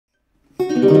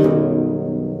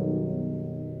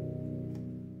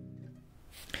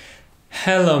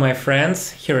Hello my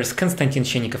friends, here is Konstantin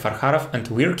Shenikov-Arkharov and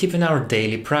we're keeping our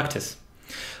daily practice.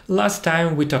 Last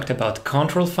time we talked about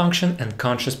control function and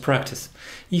conscious practice.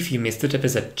 If you missed that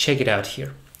episode, check it out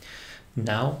here.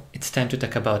 Now it's time to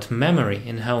talk about memory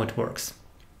and how it works.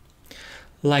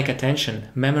 Like attention,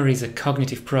 memory is a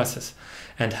cognitive process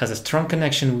and has a strong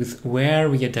connection with where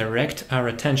we direct our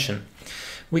attention.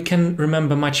 We can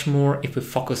remember much more if we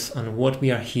focus on what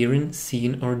we are hearing,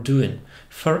 seeing or doing.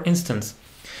 For instance,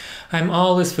 I'm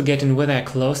always forgetting whether I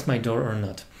closed my door or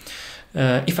not.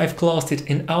 If I've closed it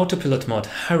in autopilot mode,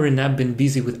 hurrying up, been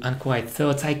busy with unquiet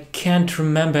thoughts, I can't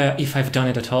remember if I've done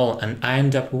it at all and I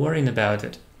end up worrying about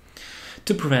it.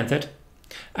 To prevent that,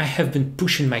 I have been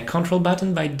pushing my control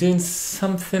button by doing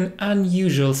something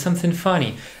unusual, something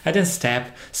funny. I then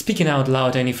step, speaking out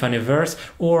loud any funny verse,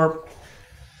 or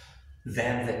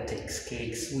 "Them that takes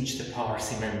cakes which the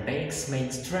parsi man bakes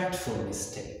makes dreadful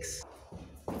mistakes."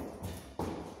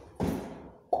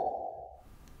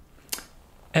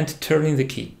 And turning the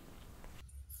key.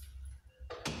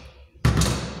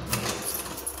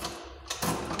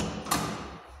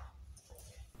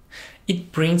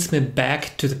 It brings me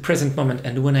back to the present moment,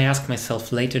 and when I ask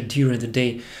myself later during the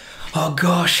day, "Oh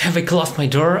gosh, have I closed my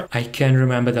door?" I can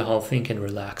remember the whole thing and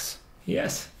relax.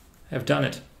 Yes, I've done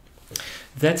it.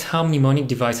 That's how mnemonic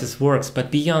devices works,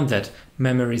 but beyond that,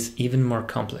 memory is even more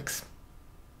complex.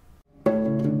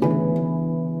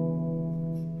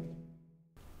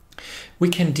 We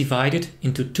can divide it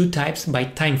into two types by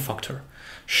time factor: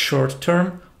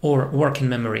 short-term or working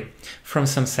memory, from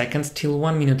some seconds till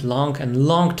 1 minute long, and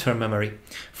long-term memory,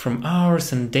 from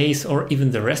hours and days or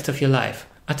even the rest of your life.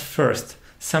 At first,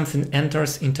 something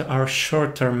enters into our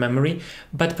short-term memory,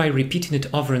 but by repeating it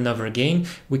over and over again,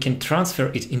 we can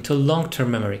transfer it into long-term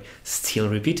memory, still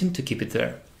repeating to keep it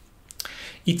there.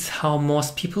 It's how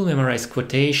most people memorize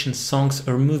quotations, songs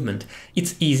or movement.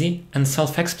 It's easy and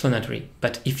self-explanatory,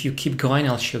 but if you keep going,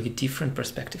 I'll show you a different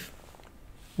perspective.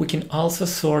 We can also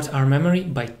sort our memory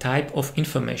by type of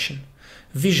information.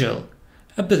 Visual,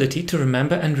 ability to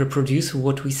remember and reproduce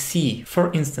what we see.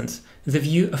 For instance, the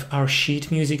view of our sheet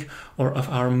music or of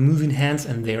our moving hands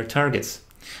and their targets.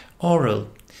 Oral,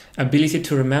 ability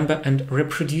to remember and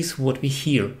reproduce what we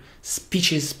hear.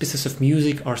 Speeches, pieces of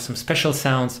music or some special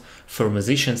sounds. For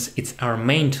musicians, it's our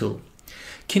main tool.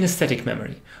 Kinesthetic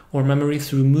memory, or memory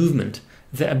through movement,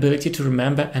 the ability to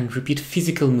remember and repeat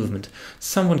physical movement.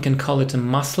 Someone can call it a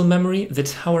muscle memory,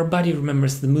 that's how our body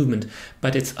remembers the movement,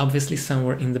 but it's obviously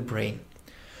somewhere in the brain.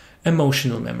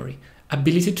 Emotional memory,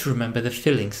 ability to remember the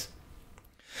feelings.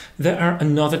 There are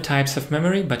another types of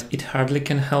memory, but it hardly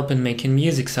can help in making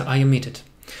music, so I omit it.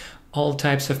 All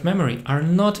types of memory are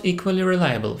not equally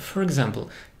reliable. For example,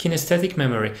 kinesthetic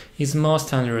memory is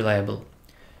most unreliable.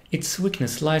 Its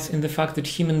weakness lies in the fact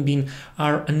that human beings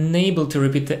are unable to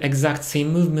repeat the exact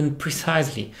same movement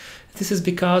precisely. This is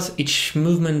because each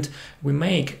movement we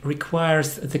make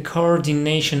requires the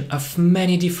coordination of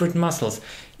many different muscles,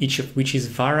 each of which is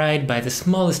varied by the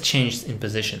smallest changes in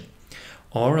position.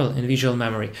 Oral and visual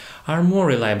memory are more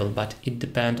reliable, but it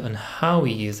depends on how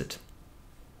we use it.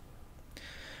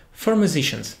 For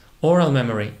musicians, oral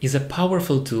memory is a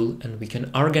powerful tool and we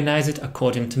can organize it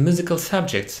according to musical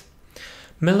subjects.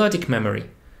 Melodic memory,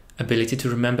 ability to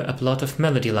remember a plot of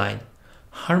melody line.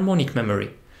 Harmonic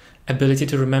memory, ability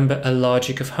to remember a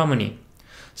logic of harmony.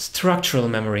 Structural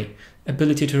memory,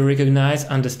 ability to recognize,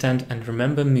 understand and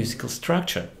remember musical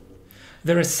structure.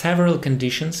 There are several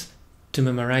conditions to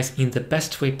memorize in the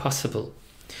best way possible.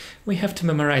 We have to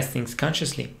memorize things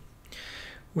consciously.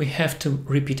 We have to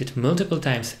repeat it multiple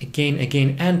times, again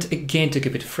and again to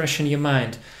keep it fresh in your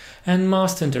mind. And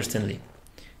most interestingly,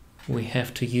 we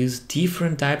have to use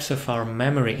different types of our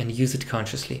memory and use it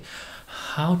consciously.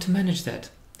 How to manage that?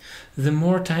 The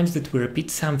more times that we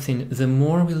repeat something, the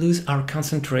more we lose our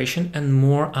concentration and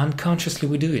more unconsciously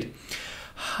we do it.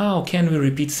 How can we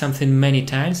repeat something many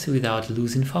times without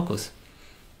losing focus?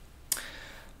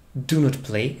 Do not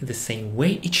play the same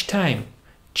way each time.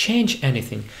 Change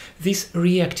anything. This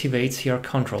reactivates your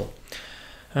control.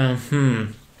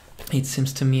 It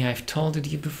seems to me I've told it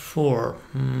you before.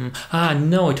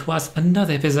 No, it was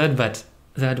another episode, but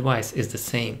the advice is the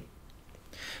same.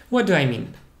 What do I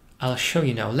mean? I'll show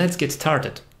you now. Let's get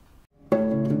started.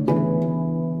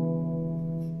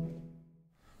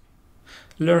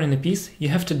 Learning a piece, you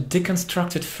have to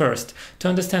deconstruct it first to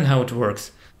understand how it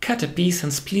works. Cut a piece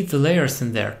and split the layers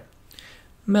in there.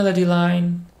 Melody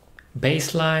line,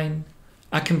 bass line,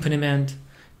 accompaniment,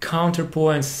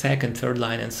 counterpoints, second, third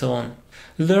line, and so on.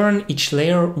 Learn each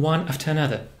layer one after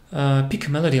another. Pick a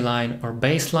melody line or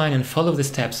bass line and follow the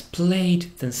steps. Play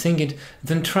it, then sing it,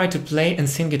 then try to play and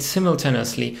sing it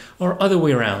simultaneously or other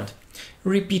way around.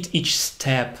 Repeat each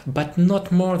step, but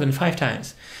not more than 5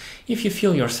 times. If you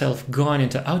feel yourself going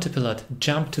into autopilot,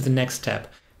 jump to the next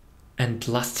step. And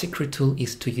last secret tool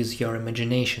is to use your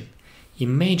imagination.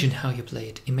 Imagine how you play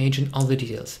it, imagine all the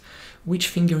details. Which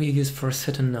finger you use for a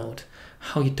certain note,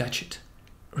 how you touch it,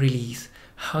 release,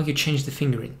 how you change the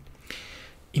fingering.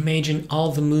 Imagine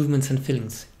all the movements and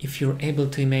feelings. If you're able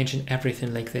to imagine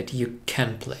everything like that, you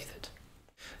can play that.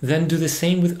 Then do the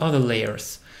same with other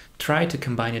layers. Try to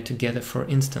combine it together, for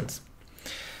instance.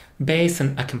 Bass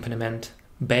and accompaniment,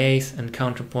 bass and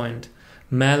counterpoint,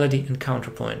 melody and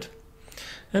counterpoint.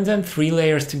 And then 3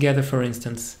 layers together, for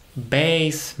instance.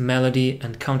 Bass, melody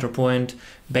and counterpoint,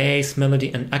 bass,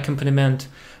 melody and accompaniment,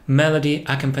 melody,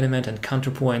 accompaniment and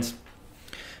counterpoints.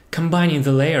 Combining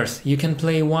the layers, you can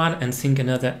play one and sing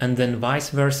another, and then vice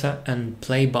versa and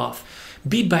play both.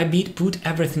 Beat by beat, put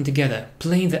everything together.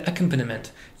 Playing the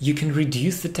accompaniment, you can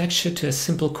reduce the texture to a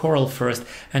simple choral first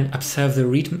and observe the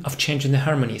rhythm of changing the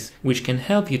harmonies, which can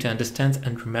help you to understand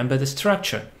and remember the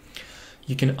structure.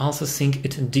 You can also sing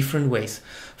it in different ways,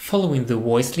 following the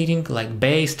voice leading like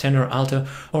bass, tenor, alto,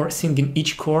 or singing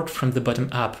each chord from the bottom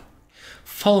up.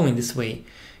 Following this way,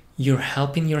 you're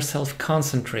helping yourself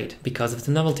concentrate because of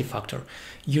the novelty factor.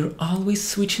 You're always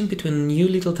switching between new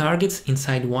little targets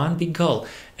inside one big goal,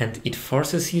 and it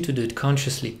forces you to do it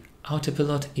consciously.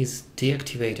 Autopilot is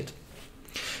deactivated.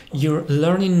 You're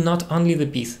learning not only the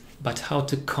piece, but how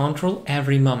to control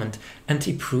every moment and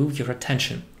improve your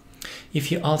attention.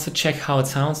 If you also check how it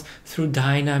sounds through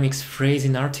dynamics,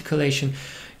 phrasing, articulation,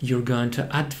 you're going to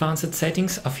advanced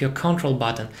settings of your control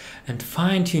button and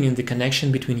fine-tuning the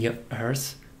connection between your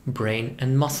ears, brain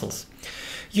and muscles.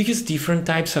 You use different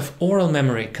types of oral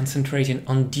memory, concentrating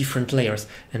on different layers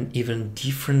and even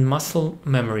different muscle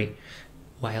memory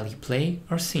while you play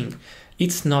or sing.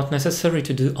 It's not necessary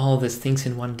to do all these things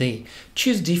in one day.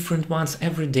 Choose different ones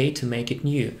every day to make it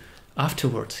new.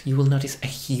 Afterwards, you will notice a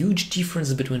huge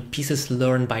difference between pieces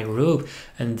learned by rote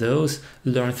and those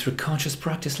learned through conscious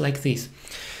practice like this.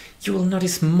 You will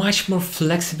notice much more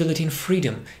flexibility and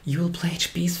freedom. You will play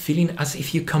each piece feeling as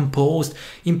if you composed,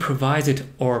 improvised it,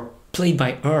 or played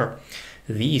by ear.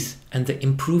 These and the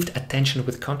improved attention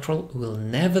with control will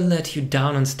never let you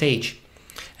down on stage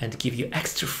and give you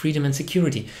extra freedom and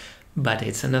security. But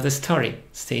it's another story.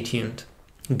 Stay tuned.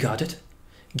 Got it?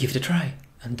 Give it a try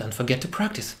and don't forget to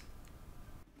practice.